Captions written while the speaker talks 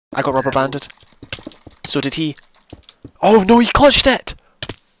I got rubber banded. So did he. Oh no, he clutched it!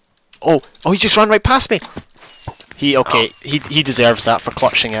 Oh, he just ran right past me! He deserves that for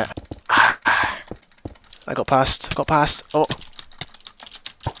clutching it. I got past, oh.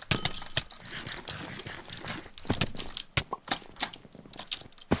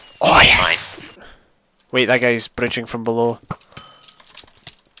 Oh yes! Nice. Wait, that guy's bridging from below.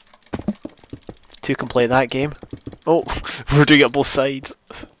 Two can play that game. Oh, we're doing it both sides.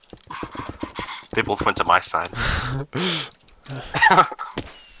 They both went to my side.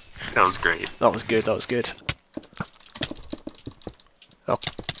 That was great. That was good, that was good. Oh.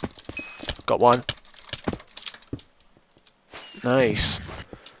 Got one. Nice.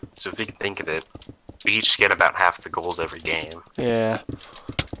 So if you can think of it, we each get about half the goals every game. Yeah.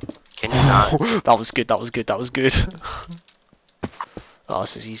 Can you not? That was good, that was good, that was good. Oh,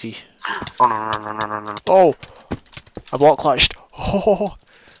 this is easy. Oh no. Oh! I block clutched. Oh!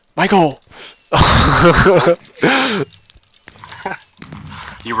 My goal!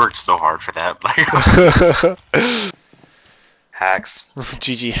 You worked so hard for that. Hacks.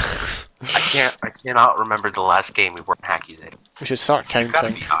 GG. I cannot remember the last game we weren't hackies in. We should start counting. We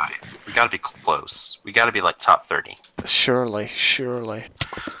gotta be high. We gotta be close. We gotta be like top 30. Surely.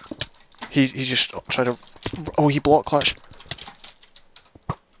 He just tried to. Oh, he block clutched.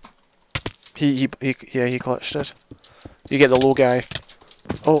 He clutched it. You get the low guy.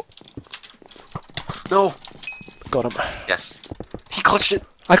 Oh. No. Got him. Yes. He clutched it.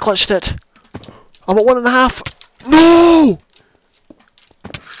 I clutched it. I'm at 1.5. No!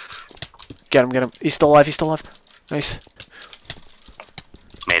 Get him. He's still alive, Nice.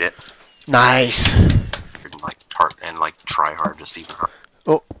 Made it. Nice. And try hard to see.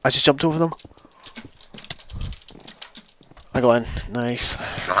 Oh, I just jumped over them. I got in. Nice.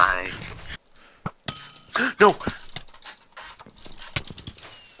 Nice. No!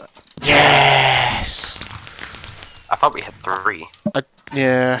 Yes! I thought we had 3.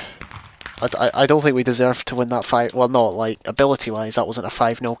 Yeah. I don't think we deserve to win that fight. Well, no, like, ability-wise, that wasn't a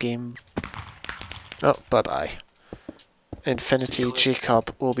 5-0 game. Oh, bye-bye. Infinity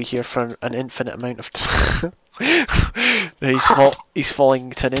Jacob will be here for an infinite amount of time. He's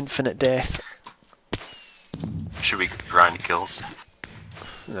falling to an infinite death. Should we grind kills?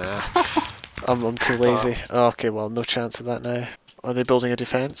 Nah. I'm too lazy. Oh, okay, well, no chance of that now. Are they building a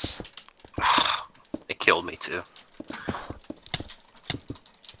defense? It killed me too.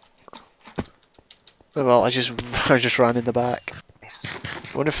 Oh, well, I just ran in the back. Nice.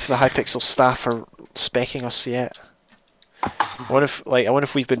 I wonder if the Hypixel staff are specking us yet. I wonder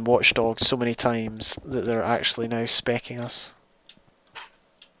if we've been watchdogged so many times that they're actually now specking us.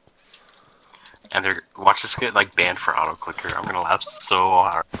 And watch us get banned for auto clicker. I'm gonna laugh so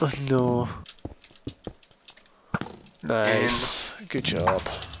hard. Oh no. Nice. Good job.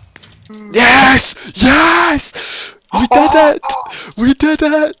 Yes! Yes! We did it! We did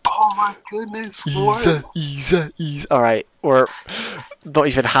it! Oh my goodness, what? Easy. Alright, we're not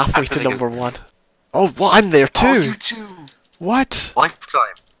even halfway to number 1. Oh, what? I'm there too! Oh, you too! What?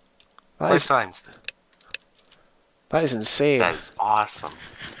 Lifetime. That Lifetimes. That is insane. That is awesome.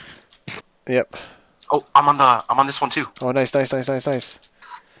 Yep. Oh, I'm on this one too. Oh, nice.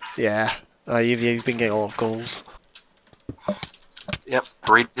 Yeah. You've been getting a lot of goals. Yep.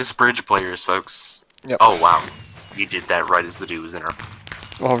 Greatest bridge players, folks. Yep. Oh, wow. You did that right as the dude was in our...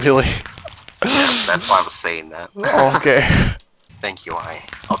 Oh, really? Yeah, that's why I was saying that. Oh, okay. Thank you,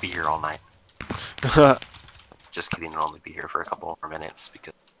 I'll be here all night. Just kidding, I'll only be here for a couple more minutes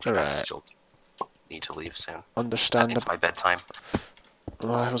because I still need to leave soon. Understandable. It's my bedtime.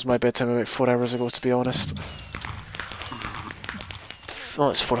 Well, it was my bedtime about 4 hours ago, to be honest. Oh,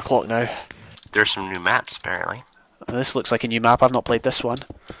 it's 4 o'clock now. There's some new maps, apparently. This looks like a new map. I've not played this one.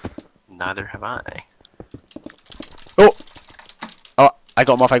 Neither have I. Oh! Oh, I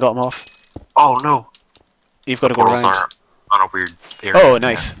got him off. Oh, no! You've got to go around. Are on a weird area. Oh,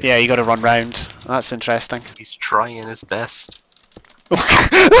 nice. Yeah, you got to run round. That's interesting. He's trying his best. I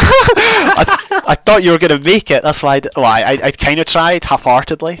thought you were going to make it. That's why I kind of tried,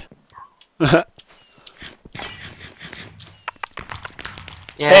 half-heartedly.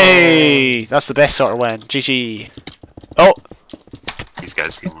 Hey! That's the best sort of win. GG. Oh! These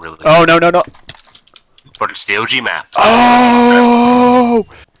guys seem really... Oh, no. But it's the OG maps. Oh!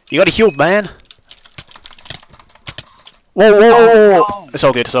 You got to heal, man. Whoa. No. It's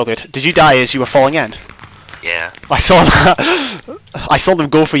all good. Did you die as you were falling in? Yeah. I saw that. I saw them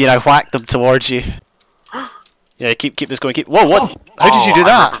go for you and I whacked them towards you. Yeah, keep this going. Whoa, what? How did you do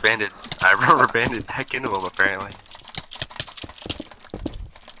that? I rubber banded back into him, apparently.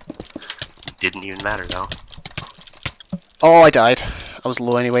 Didn't even matter, though. Oh, I died. I was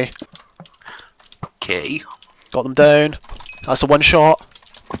low anyway. Okay. Got them down. That's a one shot.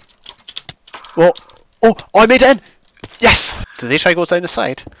 Oh, oh, I made it in! Yes! Did they try to go down the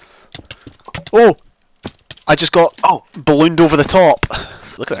side? Oh! I just got ballooned over the top.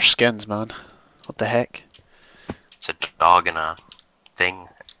 Look at their skins, man. What the heck? It's a dog and a thing.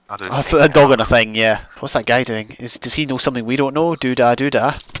 A dog and a thing, yeah. What's that guy doing? Does he know something we don't know? Doodah,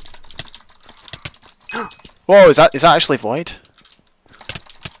 doodah. Whoa, is that actually Void?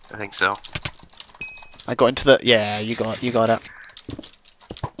 I think so. I got into the... Yeah, you got it.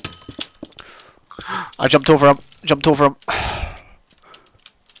 I jumped over him.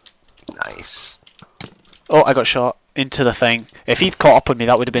 Nice. Oh, I got shot into the thing. If he'd caught up with me,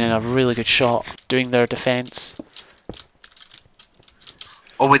 that would have been a really good shot. Doing their defense.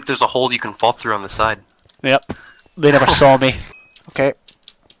 Oh wait, there's a hole you can fall through on the side. Yep. They never saw me. Okay.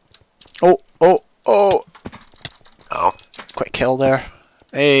 Oh. Oh. Quick kill there.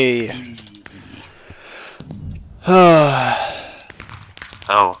 Hey.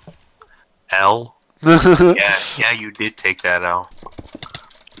 Oh. L? yeah, you did take that L.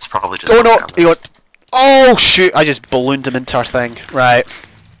 It's probably just... Oh no! He got... Oh shoot! I just ballooned him into our thing. Right.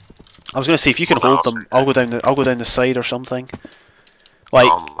 I was gonna see if you can hold them. I'll go down the side or something. Like...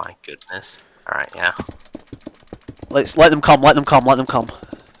 Oh my goodness. Alright, yeah. Let them come.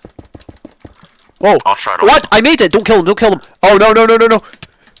 Whoa! I'll try to... What? I made it! Don't kill him! Oh no!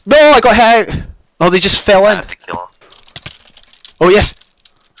 No! I got hit out! Oh, they just fell in. I have to kill him. Oh yes!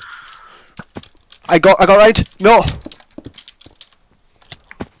 I got right! No!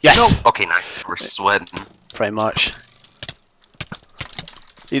 Yes! No. Okay, nice. We're sweating. Pretty much.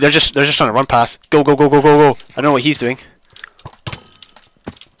 They're just trying to run past. Go! I don't know what he's doing.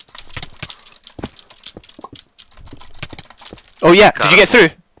 Oh yeah! Did you get through?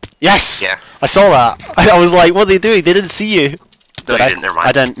 Yes! Yeah. I saw that. I was like, what are they doing? They didn't see you. No, you didn't. Never mind.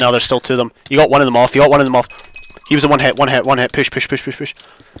 I didn't. No, there's still two of them. You got one of them off. He was a one hit. Push.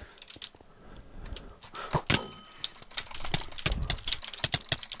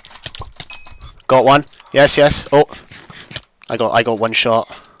 Got one. Yes. Oh, I got one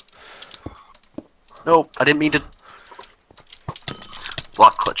shot. No, I didn't mean to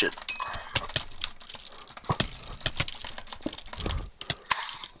block clutch it.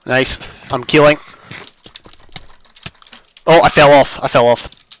 Nice. I'm killing. Oh, I fell off.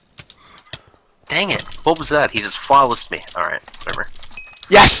 Dang it! What was that? He just flawlessed me. Alright, whatever.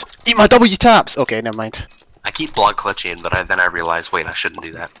 Yes! Eat my W taps! Okay, never mind. I keep block clutching, but then I realize, wait, I shouldn't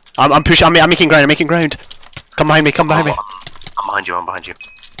do that. I'm pushing. I'm making ground. Come behind me. I'm behind you.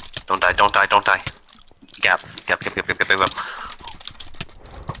 Don't die. Gap.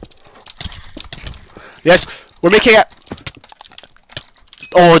 Yes! We're making it!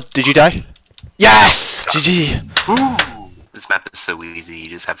 Oh, did you die? Yes! GG! Ooh. This map is so easy, you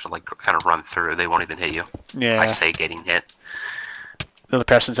just have to like kind of run through, they won't even hit you. Yeah. I say getting hit. The other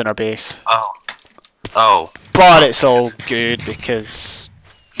person's in our base. Oh. But it's all good because...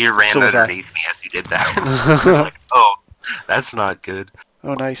 He ran underneath me as you did that. Like, oh, that's not good.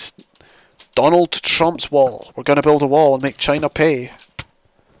 Oh, nice. Donald Trump's wall. We're gonna build a wall and make China pay.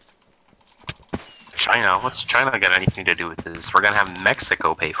 China? What's China got anything to do with this? We're gonna have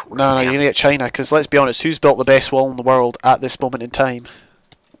Mexico pay for it. No, you're gonna get China, because let's be honest, who's built the best wall in the world at this moment in time?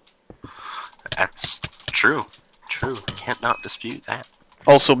 That's true. Can't not dispute that.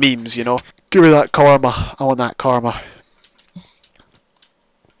 Also memes, you know. Give me that karma. I want that karma.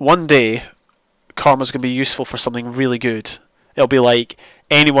 One day, karma's gonna be useful for something really good. It'll be like,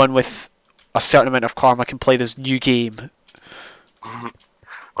 anyone with a certain amount of karma can play this new game.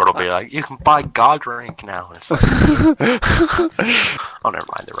 Or it'll be like, you can buy God rank now. It's like, oh, never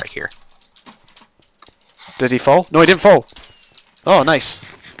mind, they're right here. Did he fall? No, he didn't fall. Oh, nice.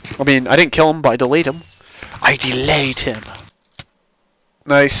 I mean, I didn't kill him, but I delayed him.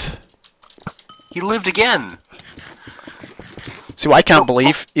 Nice. He lived again! See what I can't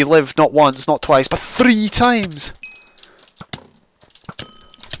believe? He lived not once, not twice, but 3 times!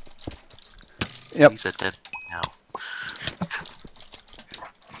 Yep. He's dead now.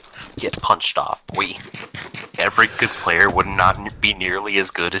 Get punched off, boy. Every good player would not be nearly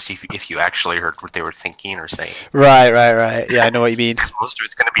as good as if you actually heard what they were thinking or saying. Right. Yeah, I know what you mean. Because most of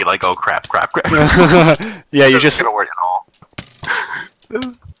it's gonna be like, oh crap. Yeah, you're just gonna work at all.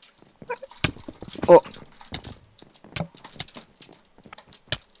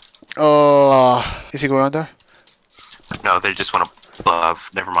 Oh, is he going under? No, they just went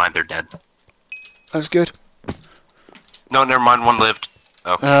above. Never mind, they're dead. That's good. No, never mind, one lived.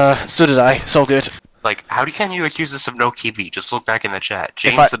 Okay. So did I. It's all good. Like, can you accuse us of no KP? Just look back in the chat.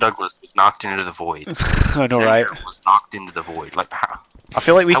 JamestheDouglas was knocked into the void. I know, Zenger right? was knocked into the void. Like, how? I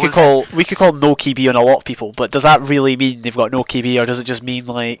feel like we could call no KB on a lot of people, but does that really mean they've got no KB, or does it just mean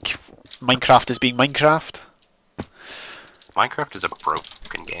like Minecraft is being Minecraft? Minecraft is a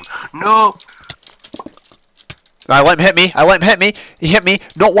broken game. No! I let him hit me. I let him hit me. He hit me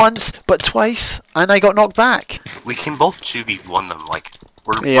not once, but twice, and I got knocked back. We can both 2v1 them, like,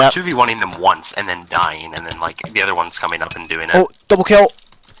 we're 2v1ing them once, and then dying, and then, like, the other one's coming up and doing it. Oh, double kill!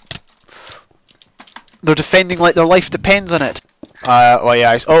 They're defending like their life depends on it. Oh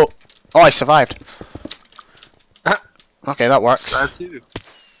yeah, I survived. Okay, that works. Survived too.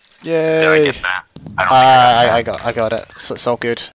 Yay! Did I get that? I don't think I got that. I got it. So it's all good.